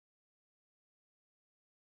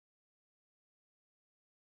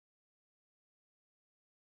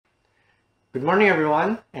Good morning,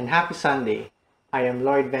 everyone, and happy Sunday. I am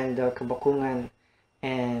Lloyd Cabacungan,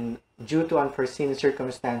 and due to unforeseen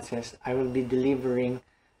circumstances, I will be delivering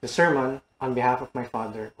the sermon on behalf of my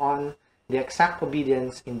father on the exact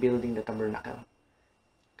obedience in building the tabernacle.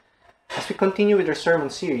 As we continue with our sermon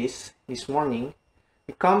series this morning,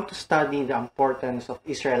 we come to study the importance of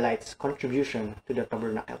Israelites' contribution to the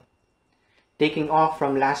tabernacle. Taking off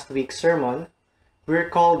from last week's sermon, we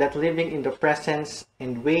recall that living in the presence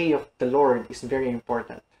and way of the Lord is very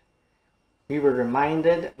important. We were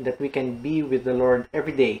reminded that we can be with the Lord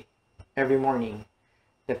every day, every morning,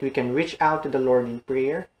 that we can reach out to the Lord in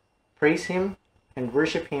prayer, praise Him, and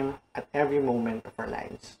worship Him at every moment of our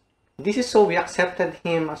lives. This is so we accepted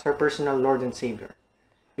Him as our personal Lord and Savior.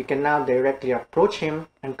 We can now directly approach Him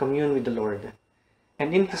and commune with the Lord.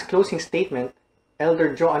 And in his closing statement,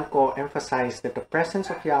 Elder Joan Ko emphasized that the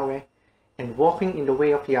presence of Yahweh and walking in the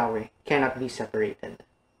way of Yahweh cannot be separated.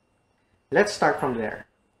 Let's start from there.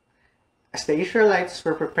 As the Israelites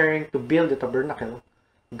were preparing to build the tabernacle,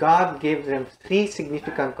 God gave them three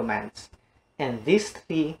significant commands, and these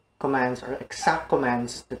three commands are exact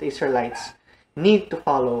commands that the Israelites need to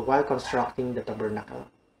follow while constructing the tabernacle.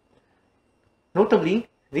 Notably,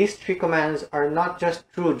 these three commands are not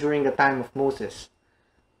just true during the time of Moses,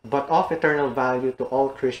 but of eternal value to all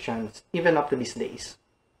Christians, even up to these days.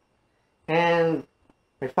 And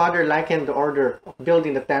my father likened the order of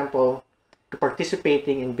building the temple to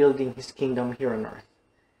participating in building his kingdom here on earth.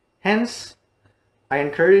 Hence, I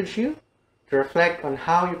encourage you to reflect on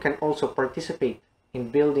how you can also participate in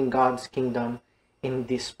building God's kingdom in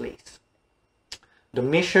this place. The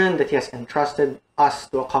mission that He has entrusted us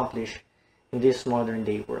to accomplish in this modern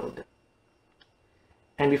day world.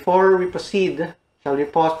 And before we proceed, shall we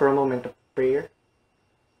pause for a moment of prayer?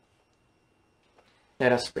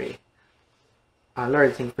 Let us pray.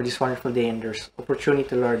 Lord, thank you for this wonderful day and there's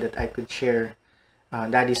opportunity, Lord, that I could share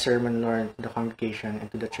Daddy's sermon, Lord, to the congregation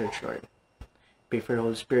and to the church, Lord. Pray for the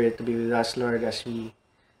Holy Spirit to be with us, Lord, as we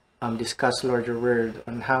discuss, Lord, your word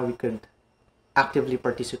on how we could actively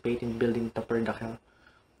participate in building the tabernacle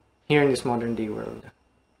here in this modern day world.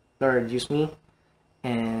 Lord, use me,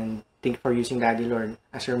 and thank you for using Daddy, Lord,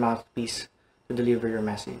 as your mouthpiece to deliver your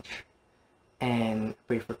message. And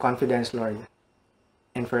pray for confidence, Lord,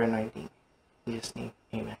 and for anointing. In Jesus' name,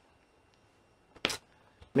 amen.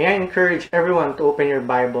 May I encourage everyone to open your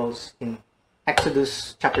Bibles in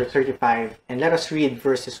Exodus chapter 35 and let us read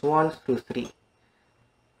verses 1 through 3.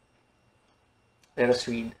 Let us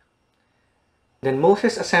read. Then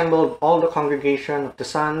Moses assembled all the congregation of the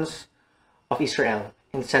sons of Israel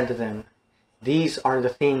and said to them, "These are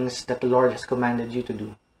the things that the Lord has commanded you to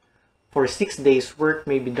do. For 6 days work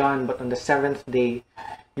may be done, but on the seventh day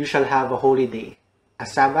you shall have a holy day, a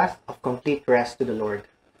Sabbath of complete rest to the Lord.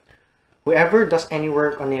 Whoever does any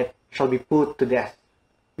work on it shall be put to death.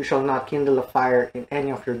 You shall not kindle a fire in any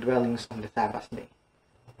of your dwellings on the Sabbath day."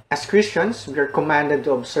 As Christians, we are commanded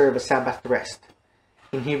to observe a Sabbath rest.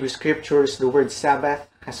 In Hebrew scriptures, the word Sabbath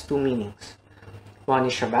has two meanings. One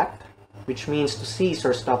is Shabbat, which means to cease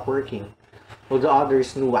or stop working, while the other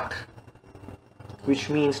is Nuach, which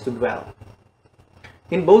means to dwell.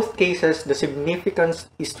 In both cases, the significance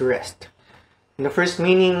is to rest. In the first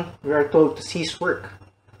meaning, we are told to cease work,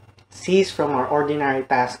 cease from our ordinary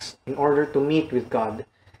tasks in order to meet with God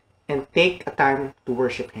and take a time to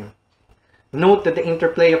worship Him. Note that the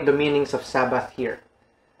interplay of the meanings of Sabbath here.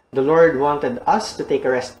 The Lord wanted us to take a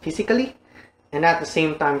rest physically and at the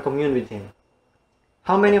same time commune with Him.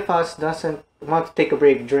 How many of us doesn't want to take a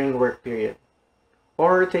break during work period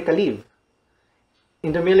or take a leave?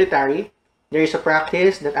 In the military, there is a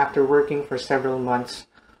practice that after working for several months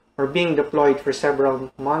or being deployed for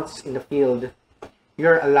several months in the field, you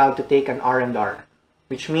are allowed to take an R&R,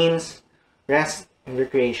 which means rest and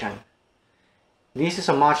recreation. This is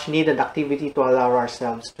a much needed activity to allow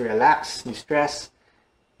ourselves to relax, distress,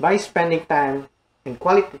 by spending time and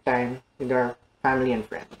quality time with our family and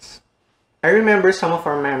friends. I remember some of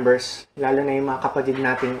our members, lalo na yung mga kapatid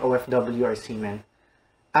nating OFW or seamen,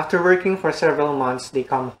 after working for several months, they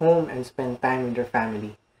come home and spend time with their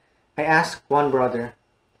family. I asked one brother,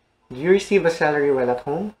 "Do you receive a salary while at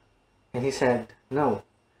home?" And he said, "No."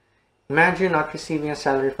 Imagine not receiving a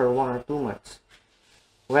salary for 1 or 2 months.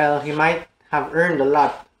 Well, he might have earned a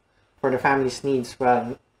lot for the family's needs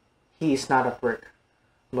while he is not at work.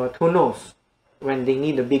 But who knows when they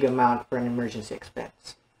need a big amount for an emergency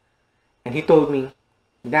expense. And he told me,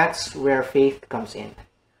 that's where faith comes in.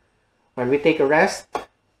 When we take a rest,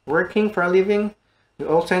 working for a living, we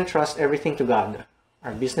also entrust everything to God.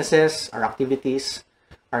 Our businesses, our activities,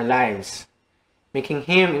 our lives. Making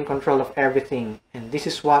Him in control of everything. And this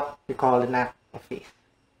is what we call an act of faith.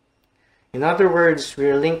 In other words, we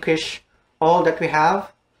relinquish all that we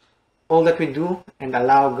have, all that we do, and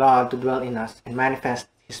allow God to dwell in us and manifest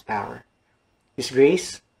His power, His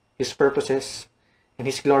grace, His purposes, and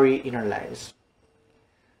His glory in our lives.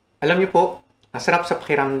 Alam niyo po, ang sarap sa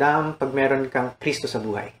pakiramdam pag meron kang Kristo sa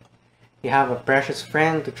buhay. You have a precious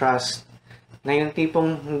friend to trust na yung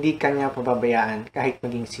tipong hindi kanya pababayaan kahit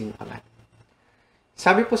maging sino ka man.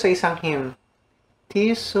 Sabi po sa isang hymn,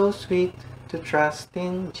 "'Tis so sweet to trust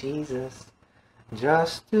in Jesus,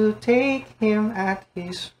 just to take Him at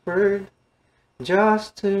His word,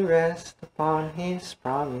 just to rest upon His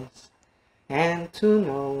promise, and to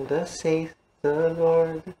know the saith the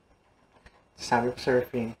Lord." Sabi po sa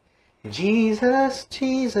refrain, "Jesus,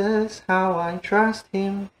 Jesus, how I trust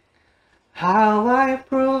Him, how I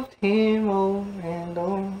proved Him o'er and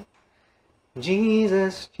o'er.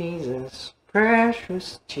 Jesus, Jesus,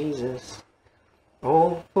 precious Jesus,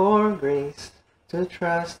 oh, for grace to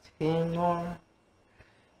trust Him more."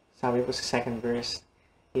 Sabi po sa second verse,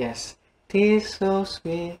 "Yes, 'tis so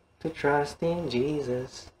sweet to trust in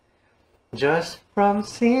Jesus, just from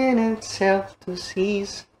sin itself to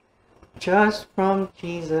cease, just from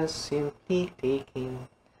Jesus simply taking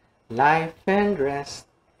life and rest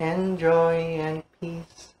and joy and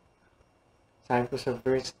peace." Sabi po sa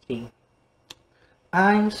verse 3,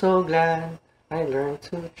 "I'm so glad I learned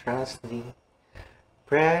to trust Thee,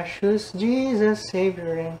 precious Jesus,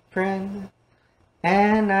 Savior and friend,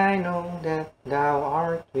 and I know that Thou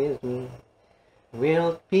art with me,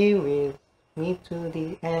 wilt be with me to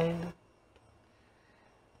the end."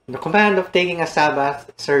 The command of taking a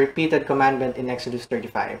Sabbath is a repeated commandment in Exodus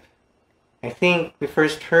 35. I think we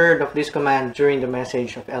first heard of this command during the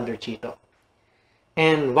message of Elder Chito.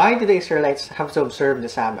 And why did the Israelites have to observe the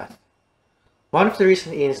Sabbath? One of the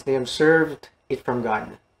reasons is they observed it from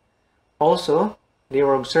God. Also, they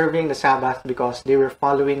were observing the Sabbath because they were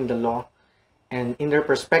following the law, and in their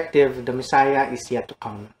perspective, the Messiah is yet to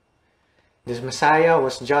come. This Messiah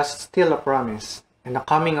was just still a promise, and the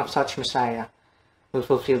coming of such Messiah will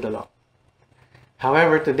fulfill the law.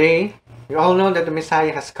 However, today, we all know that the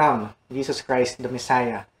Messiah has come. Jesus Christ, the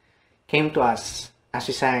Messiah, came to us as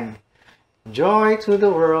we sang, "Joy to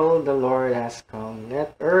the world, the Lord has come.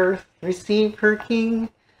 Let earth receive her King.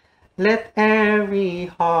 Let every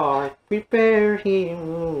heart prepare Him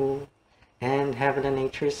room. And heaven and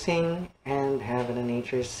nature sing, and heaven and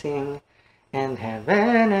nature sing, and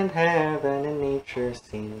heaven and nature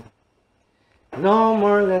sing. No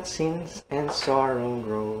more let sins and sorrow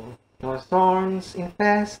grow, nor thorns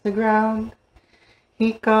infest the ground.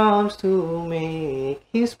 He comes to make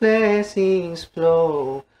His blessings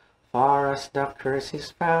flow. Far as the curse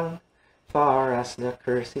is found, far as the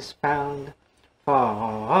curse is found,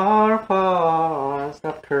 far, far as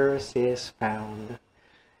the curse is found."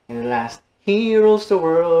 And the last, "He rules the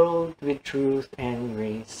world with truth and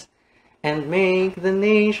grace, and make the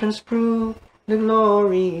nations prove the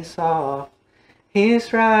glories of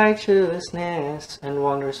His righteousness, and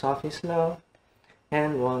wonders of His love,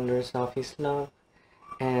 and wonders of His love,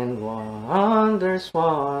 and wonders,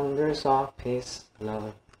 wonders of His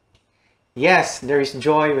love." Yes, there is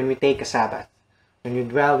joy when we take a Sabbath, when we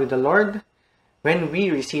dwell with the Lord, when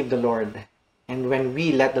we receive the Lord, and when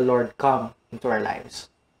we let the Lord come into our lives.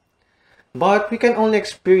 But we can only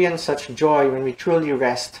experience such joy when we truly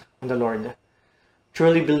rest on the Lord,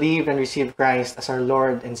 truly believe and receive Christ as our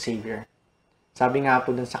Lord and Savior. Sabi nga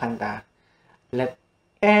po dun sa kanta, "Let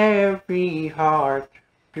every heart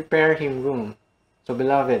prepare Him room." So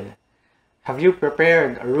beloved, have you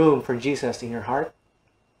prepared a room for Jesus in your heart?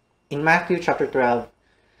 In Matthew chapter 12,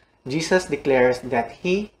 Jesus declares that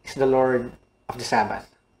He is the Lord of the Sabbath.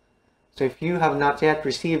 So if you have not yet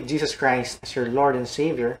received Jesus Christ as your Lord and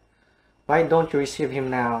Savior, why don't you receive Him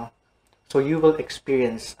now so you will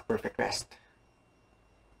experience a perfect rest?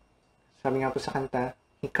 Sabi nga po sa kanta,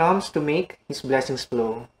 "He comes to make His blessings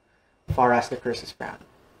flow, far as the curse is found."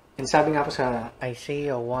 And sabi nga po sa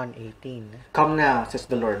Isaiah 1:18, "Come now, says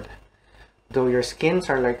the Lord, though your skins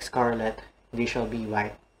are like scarlet, they shall be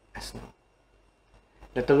white as snow."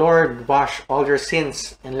 Let the Lord wash all your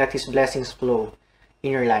sins and let His blessings flow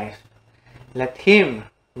in your life. Let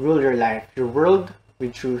Him rule your life, your world,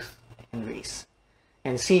 with truth and grace,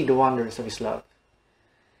 and see the wonders of His love.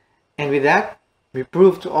 And with that, we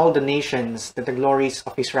prove to all the nations that the glories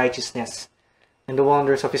of His righteousness and the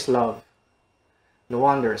wonders of His love, the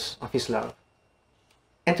wonders of His love.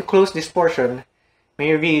 And to close this portion,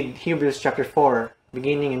 may you read Hebrews chapter 4,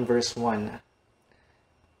 beginning in verse 1.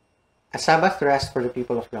 "A Sabbath rest for the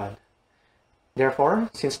people of God.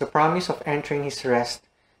 Therefore, since the promise of entering His rest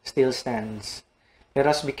still stands, let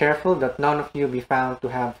us be careful that none of you be found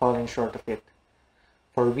to have fallen short of it.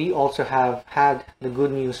 For we also have had the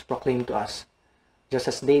good news proclaimed to us, just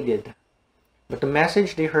as they did. But the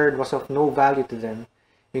message they heard was of no value to them,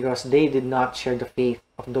 because they did not share the faith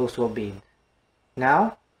of those who obeyed.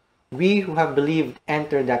 Now, we who have believed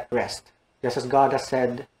enter that rest, just as God has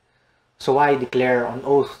said, so I declare on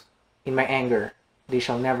oath in my anger, they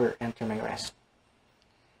shall never enter my rest.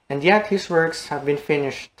 And yet his works have been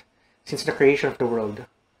finished since the creation of the world.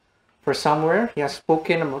 For somewhere he has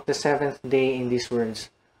spoken about the seventh day in these words,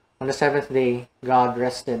 on the seventh day God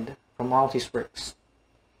rested from all his works.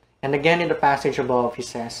 And again in the passage above he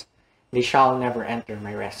says, they shall never enter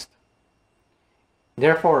my rest.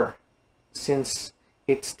 Therefore, since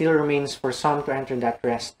it still remains for some to enter that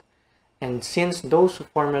rest, and since those who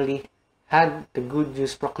formerly had the good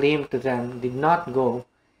news proclaimed to them did not go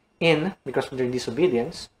in because of their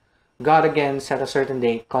disobedience, God again set a certain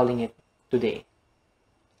day, calling it today.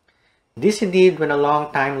 This he did when a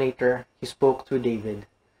long time later he spoke through David,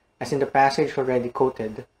 as in the passage already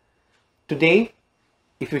quoted, Today,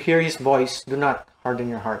 if you hear his voice, do not harden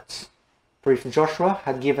your hearts. For if Joshua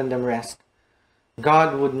had given them rest,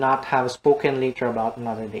 God would not have spoken later about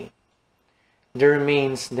another day. There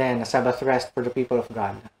remains then a Sabbath rest for the people of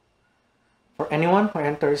God. For anyone who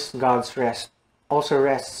enters God's rest also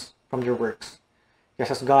rests from their works,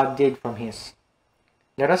 just as God did from his.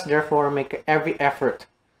 Let us therefore make every effort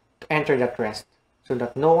to enter that rest, so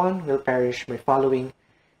that no one will perish by following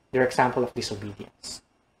their example of disobedience.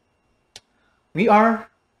 We are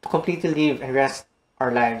to completely live and rest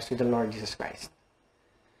our lives with the Lord Jesus Christ.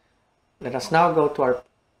 Let us now go to our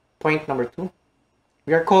point number 2.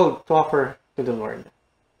 We are called to offer to the Lord.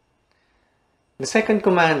 The second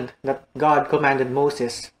command that God commanded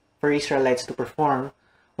Moses for Israelites to perform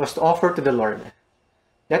was to offer to the Lord.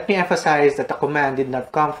 Let me emphasize that the command did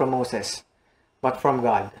not come from Moses, but from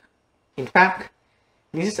God. In fact,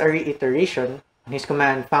 this is a reiteration on his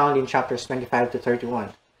command found in chapters 25 to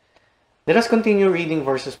 31. Let us continue reading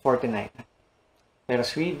verses 4 to 9. Let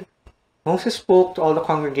us read. Moses spoke to all the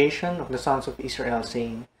congregation of the sons of Israel,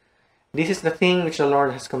 saying, This is the thing which the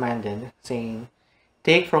Lord has commanded, saying,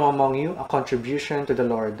 Take from among you a contribution to the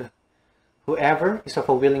Lord. Whoever is of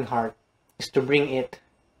a willing heart is to bring it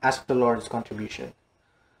as the Lord's contribution.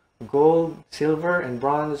 Gold, silver, and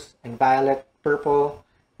bronze, and violet, purple,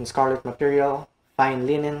 and scarlet material, fine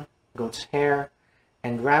linen, goat's hair,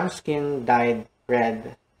 and ram skin dyed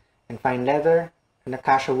red, and fine leather, and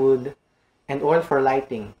acacia wood, and oil for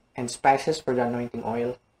lighting, and spices for the anointing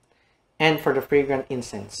oil, and for the fragrant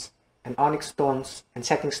incense, and onyx stones, and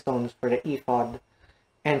setting stones for the ephod,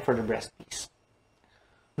 and for the breastpiece.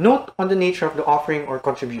 Note on the nature of the offering or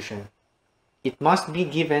contribution. It must be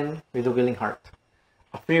given with a willing heart,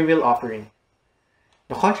 a free will offering.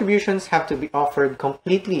 The contributions have to be offered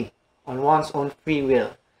completely on one's own free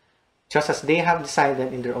will, just as they have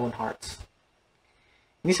decided in their own hearts.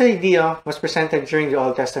 This idea was presented during the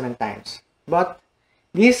Old Testament times, but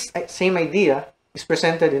this same idea is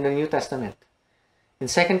presented in the New Testament. In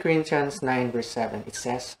 2 Corinthians 9 verse 7, it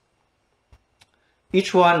says,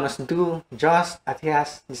 Each one must do just as he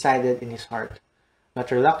has decided in his heart,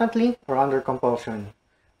 not reluctantly or under compulsion,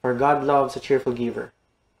 for God loves a cheerful giver.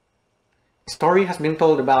 A story has been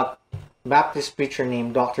told about a Baptist preacher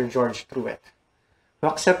named Dr. George Truett, who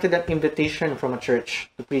accepted an invitation from a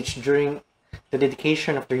church to preach during the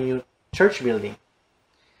dedication of their new church building.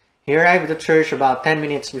 He arrived at the church about 10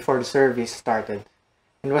 minutes before the service started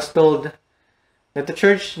and was told that the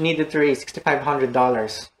church needed to raise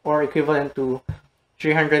 $6,500 or equivalent to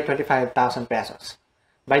 325,000 pesos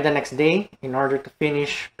by the next day in order to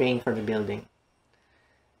finish paying for the building.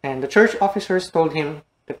 And the church officers told him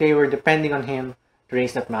that they were depending on him to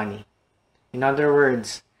raise that money. In other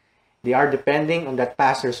words, they are depending on that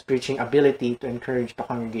pastor's preaching ability to encourage the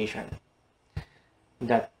congregation.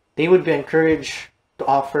 That they would be encouraged to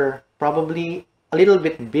offer probably a little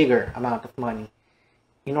bit bigger amount of money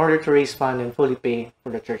in order to raise funds and fully pay for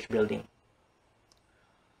the church building.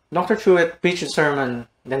 Dr. Truett preached a sermon,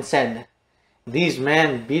 then said, These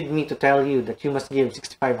men bid me to tell you that you must give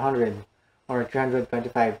 6,500 or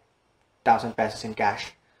 325,000 pesos in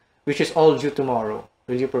cash, which is all due tomorrow.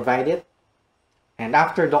 Will you provide it? And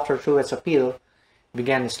after Dr. Truett's appeal,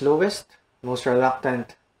 began the slowest, most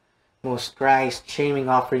reluctant, most Christ-shaming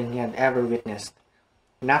offering he had ever witnessed.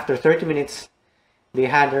 And after 30 minutes, they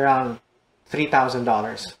had around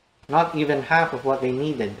 $3,000, not even half of what they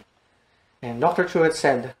needed. And Dr. Truett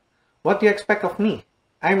said, What do you expect of me?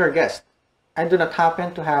 I'm your guest. I do not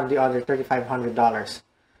happen to have the other $3,500.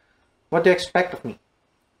 What do you expect of me?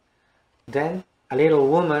 Then a little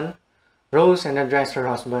woman rose and addressed her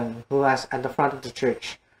husband, who was at the front of the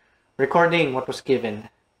church, recording what was given.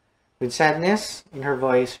 With sadness in her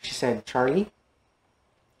voice, she said, "Charlie,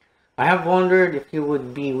 I have wondered if you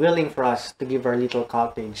would be willing for us to give our little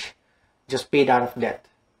cottage, just paid out of debt.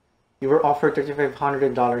 We were offered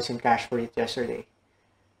 $3,500 in cash for it yesterday.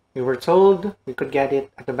 We were told we could get it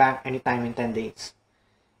at the bank anytime in 10 days,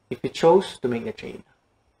 if we chose to make the trade."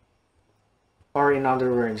 Or in other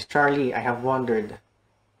words, "Charlie, I have wondered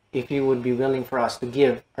if you would be willing for us to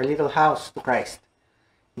give our little house to Christ,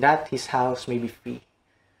 that his house may be free.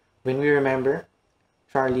 When we remember,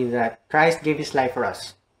 Charlie, that Christ gave his life for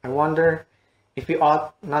us, I wonder if we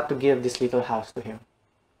ought not to give this little house to him."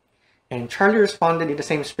 And Charlie responded in the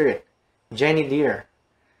same spirit, "Jenny dear,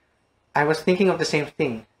 I was thinking of the same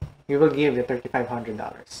thing. We will give the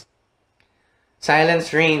 $3,500.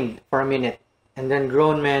 Silence reigned for a minute, and then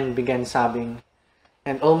grown men began sobbing,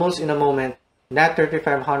 and almost in a moment, that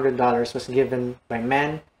 $3,500 was given by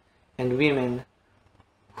men and women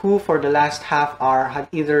who for the last half hour had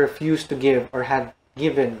either refused to give or had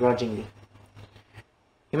given grudgingly.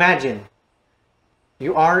 Imagine,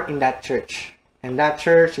 you are in that church, and that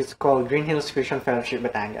church is called Green Hills Christian Fellowship,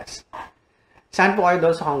 Batangas. Saan po kayo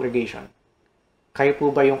doon sa congregation? Kayo po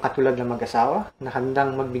ba yung katulad ng mag-asawa na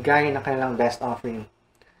handang magbigay ng kanilang best offering,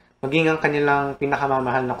 maging ang kanilang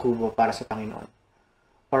pinakamamahal na kubo para sa Panginoon?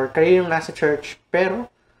 Or kayo yung nasa church, pero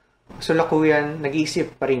sulakuyan,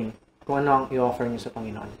 nag-iisip pa rin kung ano ang i-offer niyo sa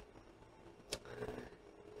Panginoon?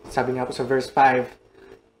 Sabi nga po sa verse 5,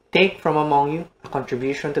 "Take from among you a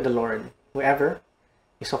contribution to the Lord, whoever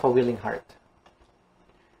is of a willing heart."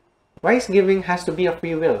 Wise giving has to be a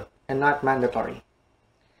free will and not mandatory.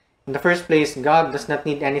 In the first place, God does not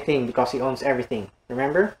need anything because he owns everything.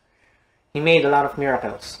 Remember? He made a lot of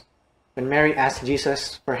miracles. When Mary asked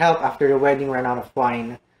Jesus for help after the wedding ran out of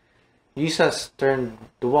wine, Jesus turned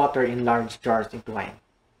the water in large jars into wine.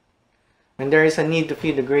 When there is a need to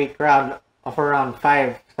feed a great crowd of around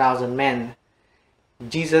 5,000 men,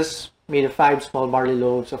 Jesus made 5 small barley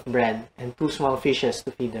loaves of bread and 2 small fishes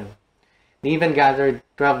to feed them. They even gathered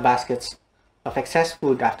 12 baskets of excess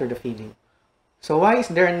food after the feeding. So why is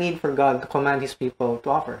there a need for God to command his people to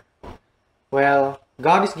offer? Well,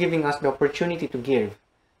 God is giving us the opportunity to give,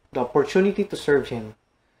 the opportunity to serve him,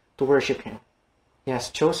 to worship him. He has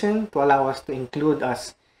chosen to allow us to include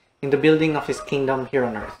us in the building of his kingdom here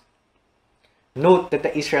on earth. Note that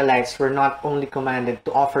the Israelites were not only commanded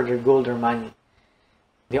to offer their gold or money.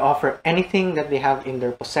 They offer anything that they have in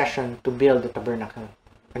their possession to build the tabernacle.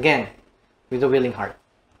 Again, with a willing heart.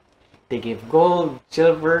 They gave gold,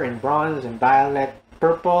 silver, and bronze, and violet,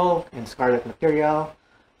 purple, and scarlet material,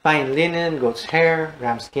 fine linen, goat's hair,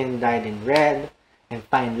 ram skin dyed in red, and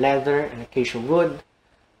fine leather and acacia wood,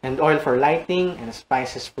 and oil for lighting, and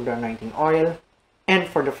spices for the anointing oil,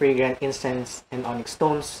 and for the fragrant incense, and onyx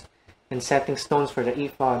stones, and setting stones for the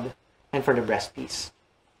ephod, and for the breastpiece.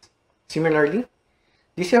 Similarly,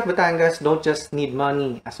 DC of Batangas don't just need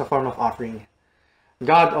money as a form of offering.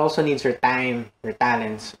 God also needs your time, your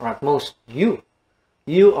talents, or at most, you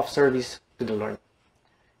of service to the Lord.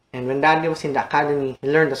 And when Daddy was in the academy, he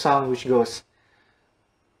learned a song which goes,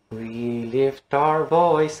 "We lift our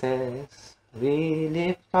voices, we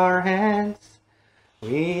lift our hands,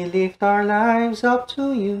 we lift our lives up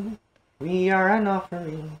to you, we are an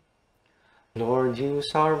offering. Lord, use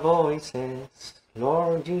our voices,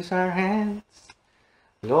 Lord, use our hands,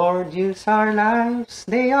 Lord, use our lives,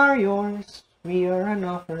 they are yours, we are an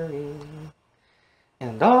offering.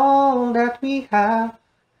 And all that we have,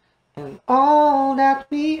 and all that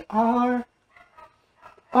we are,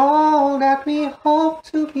 all that we hope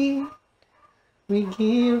to be, we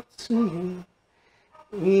give to you,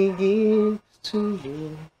 we give to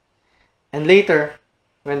you." And later,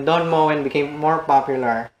 when Don Moen became more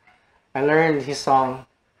popular, I learned his song,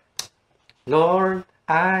 "Lord,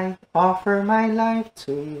 I offer my life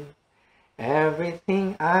to you,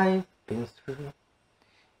 everything I've been through.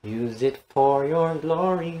 Use it for your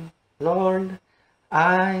glory, Lord.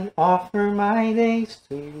 I offer my days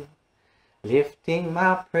to you, lifting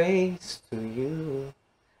my praise to you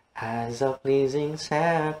as a pleasing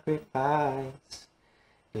sacrifice.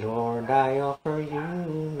 Lord, I offer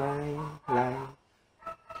you my life."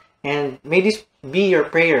 And may this be your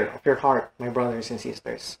prayer of your heart, my brothers and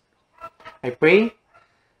sisters. I pray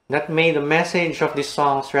that may the message of these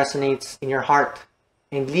songs resonates in your heart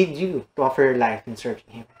and lead you to offer your life in serving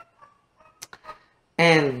him.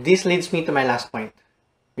 And this leads me to my last point.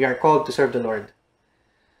 We are called to serve the Lord.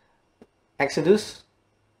 Exodus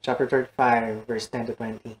chapter 35, verse 10 to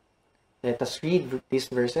 20. Let us read these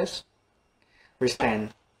verses. Verse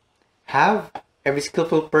 10. "Have every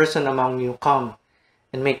skillful person among you come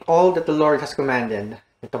and make all that the Lord has commanded: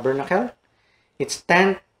 the tabernacle, its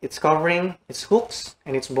tent, its covering, its hooks,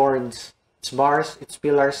 and its boards, its bars, its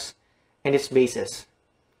pillars, and its bases,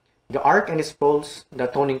 the ark and its poles, the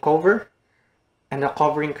atoning cover, and the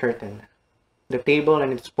covering curtain, the table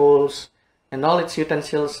and its poles, and all its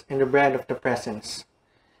utensils, and the bread of the presence,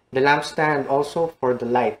 the lampstand also for the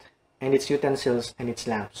light, and its utensils and its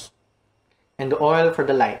lamps, and the oil for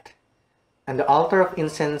the light, and the altar of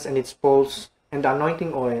incense and its poles, and the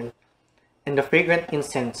anointing oil, and the fragrant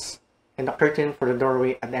incense, and the curtain for the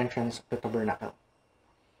doorway at the entrance of the tabernacle,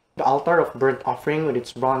 the altar of burnt offering with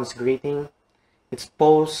its bronze grating, its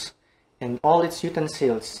poles, and all its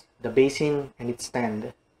utensils, the basin and its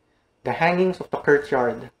stand, the hangings of the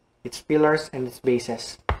courtyard, its pillars and its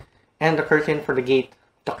bases, and the curtain for the gate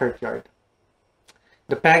of the courtyard,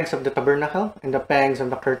 the pegs of the tabernacle, and the pegs of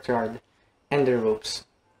the courtyard, and their ropes,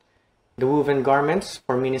 the woven garments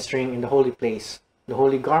for ministering in the holy place, the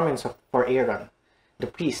holy garments for Aaron, the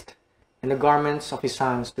priest, and the garments of his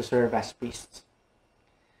sons to serve as priests.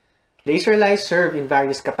 The Israelites served in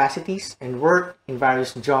various capacities and worked in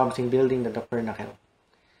various jobs in building the tabernacle.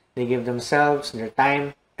 They gave themselves their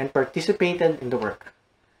time and participated in the work.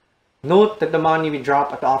 Note that the money we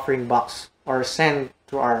drop at the offering box or send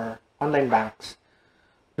to our online banks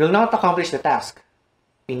will not accomplish the task.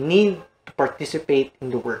 We need to participate in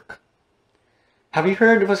the work. Have you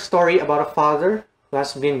heard of a story about a father who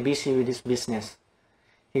has been busy with his business?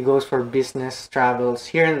 He goes for business travels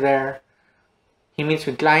here and there. He meets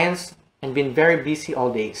with clients and been very busy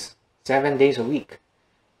all days, 7 days a week.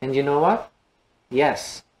 And you know what?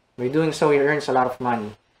 Yes, by doing so, he earns a lot of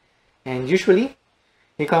money. And usually,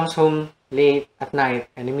 he comes home late at night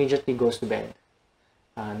and immediately goes to bed.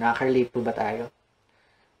 Nakaka-relate po ba tayo?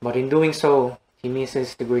 But in doing so, he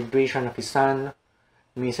misses the graduation of his son,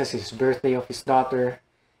 misses his birthday of his daughter,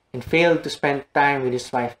 and failed to spend time with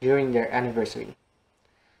his wife during their anniversary.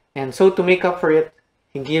 And so to make up for it,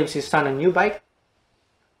 he gives his son a new bike,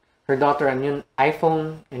 her daughter a new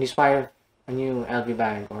iPhone, and his wife a new LV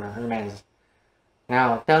bag or Hermes.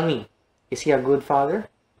 Now, tell me, is he a good father?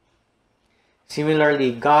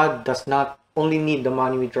 Similarly, God does not only need the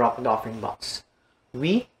money we drop in the offering box.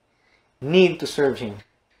 We need to serve Him.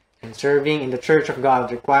 And serving in the Church of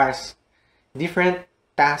God requires different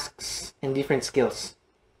tasks and different skills.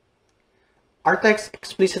 Our text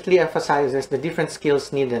explicitly emphasizes the different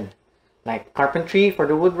skills needed, like carpentry for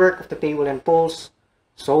the woodwork of the table and poles,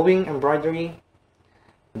 sewing, embroidery,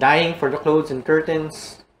 dyeing for the clothes and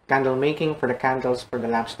curtains, candle making for the candles for the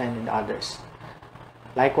lampstand and others.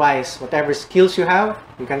 Likewise, whatever skills you have,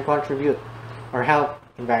 you can contribute or help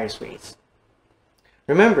in various ways.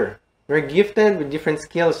 Remember, we're gifted with different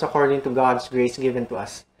skills according to God's grace given to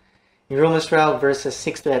us. In Romans 12 verses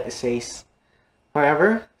 6 to 8 it says,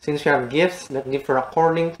 "However, since we have gifts that differ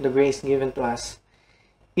according to the grace given to us,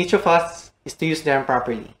 each of us is to use them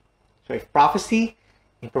properly. So if prophecy,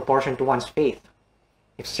 in proportion to one's faith,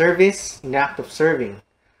 if service, in the act of serving,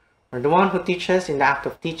 or the one who teaches in the act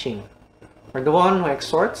of teaching, or the one who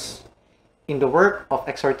exhorts in the work of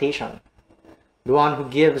exhortation, the one who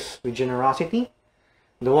gives with generosity,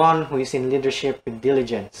 the one who is in leadership with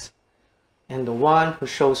diligence, and the one who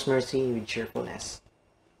shows mercy with cheerfulness."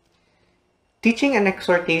 Teaching and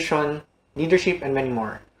exhortation, leadership, and many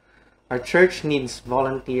more. Our church needs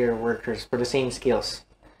volunteer workers for the same skills.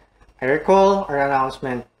 I recall our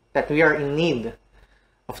announcement that we are in need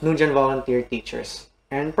of Nujan volunteer teachers,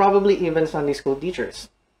 and probably even Sunday school teachers.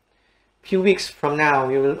 A few weeks from now,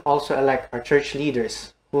 we will also elect our church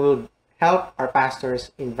leaders who will help our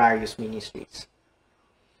pastors in various ministries.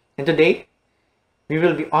 And today, we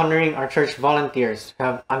will be honoring our church volunteers who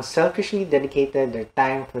have unselfishly dedicated their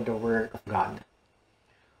time for the work of God.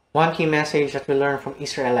 One key message that we learn from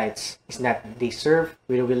Israelites is that they serve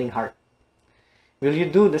with a willing heart. Will you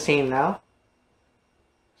do the same now?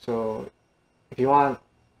 So, if you want,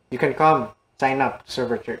 you can come sign up to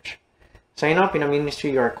serve our church. Sign up in a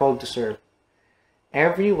ministry you are called to serve.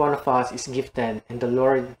 Every one of us is gifted, and the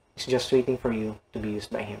Lord is just waiting for you to be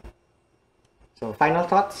used by Him. So, final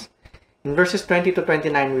thoughts. In verses 20 to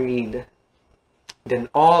 29 we read, "Then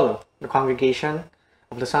all the congregation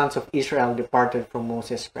of the sons of Israel departed from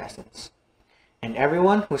Moses' presence. And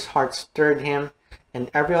everyone whose heart stirred him,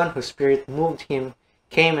 and everyone whose spirit moved him,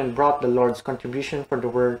 came and brought the Lord's contribution for the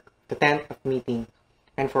work, the tent of meeting,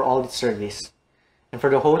 and for all its service, and for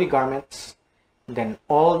the holy garments. Then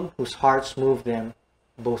all whose hearts moved them,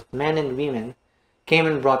 both men and women, came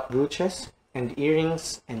and brought brooches, and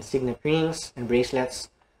earrings, and signet rings, and bracelets,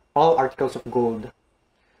 all articles of gold.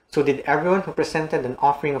 So did everyone who presented an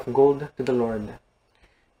offering of gold to the Lord.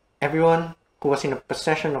 Everyone who was in a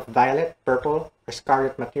possession of violet, purple, or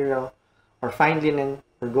scarlet material, or fine linen,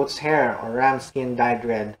 for goat's hair or ram's skin dyed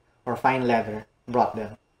red, or fine leather, brought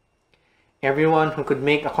them. Everyone who could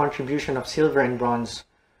make a contribution of silver and bronze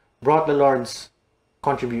brought the Lord's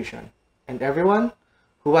contribution, and everyone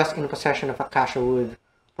who was in possession of acacia wood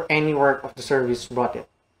for any work of the service brought it.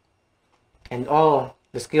 And all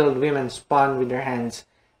the skilled women spun with their hands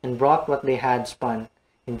and brought what they had spun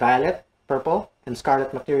in violet, purple, and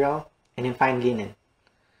scarlet material, and in fine linen.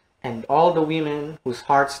 And all the women whose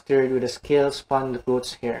hearts stirred with a skill spun the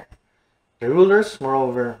goat's hair. The rulers,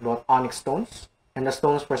 moreover, brought onyx stones, and the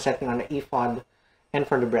stones for setting on the ephod and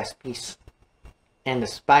for the breastpiece, and the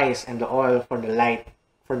spice and the oil for the light,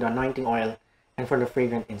 for the anointing oil, and for the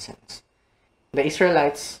fragrant incense. The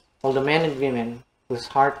Israelites, all the men and women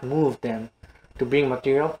whose heart moved them to bring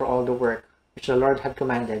material for all the work which the Lord had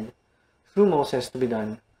commanded through Moses to be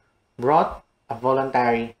done, brought a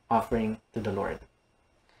voluntary offering to the Lord.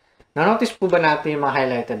 Na-notice po ba natin yung mga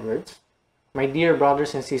highlighted words? My dear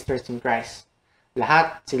brothers and sisters in Christ,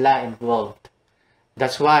 lahat sila involved.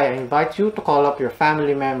 That's why I invite you to call up your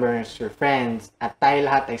family members, your friends, at tayo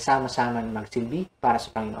lahat ay sama-sama magsilbi para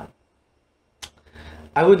sa Panginoon.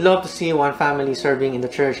 I would love to see one family serving in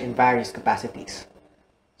the church in various capacities.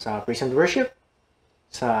 Sa praise and worship,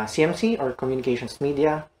 sa CMC or communications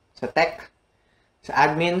media, sa tech, sa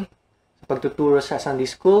admin, sa pagtuturo sa Sunday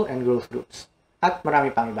school and growth groups, at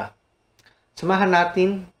marami pang iba. Samahan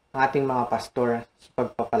natin ang ating mga pastor sa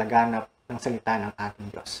pagpapalaganap ng salita ng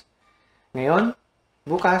ating Diyos. Ngayon,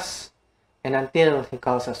 bukas, and until He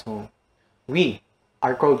calls us home, we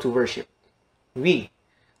are called to worship. We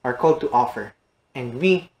are called to offer. And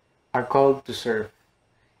we are called to serve.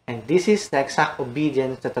 And this is the exact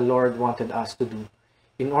obedience that the Lord wanted us to do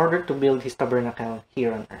in order to build His tabernacle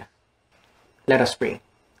here on earth. Let us pray.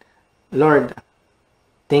 Lord,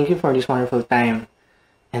 thank you for this wonderful time,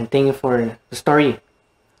 and thank you for the story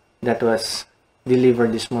that was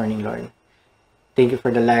delivered this morning, Lord. Thank you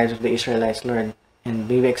for the lives of the Israelites, Lord,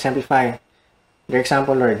 and may we exemplify their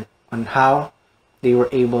example, Lord, on how they were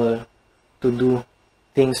able to do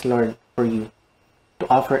things, Lord, for you, to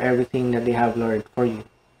offer everything that they have, Lord, for you,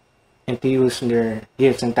 and to use their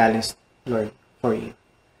gifts and talents, Lord, for you.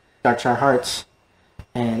 Touch our hearts,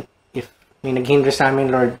 and if may naghinder sa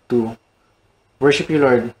amin, Lord, to worship you,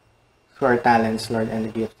 Lord, through our talents, Lord, and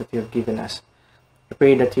the gifts that you have given us, I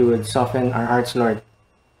pray that you would soften our hearts, Lord,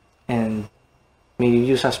 and may you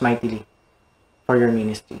use us mightily for your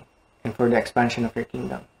ministry and for the expansion of your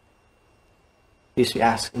kingdom. This we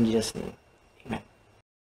ask in Jesus' name.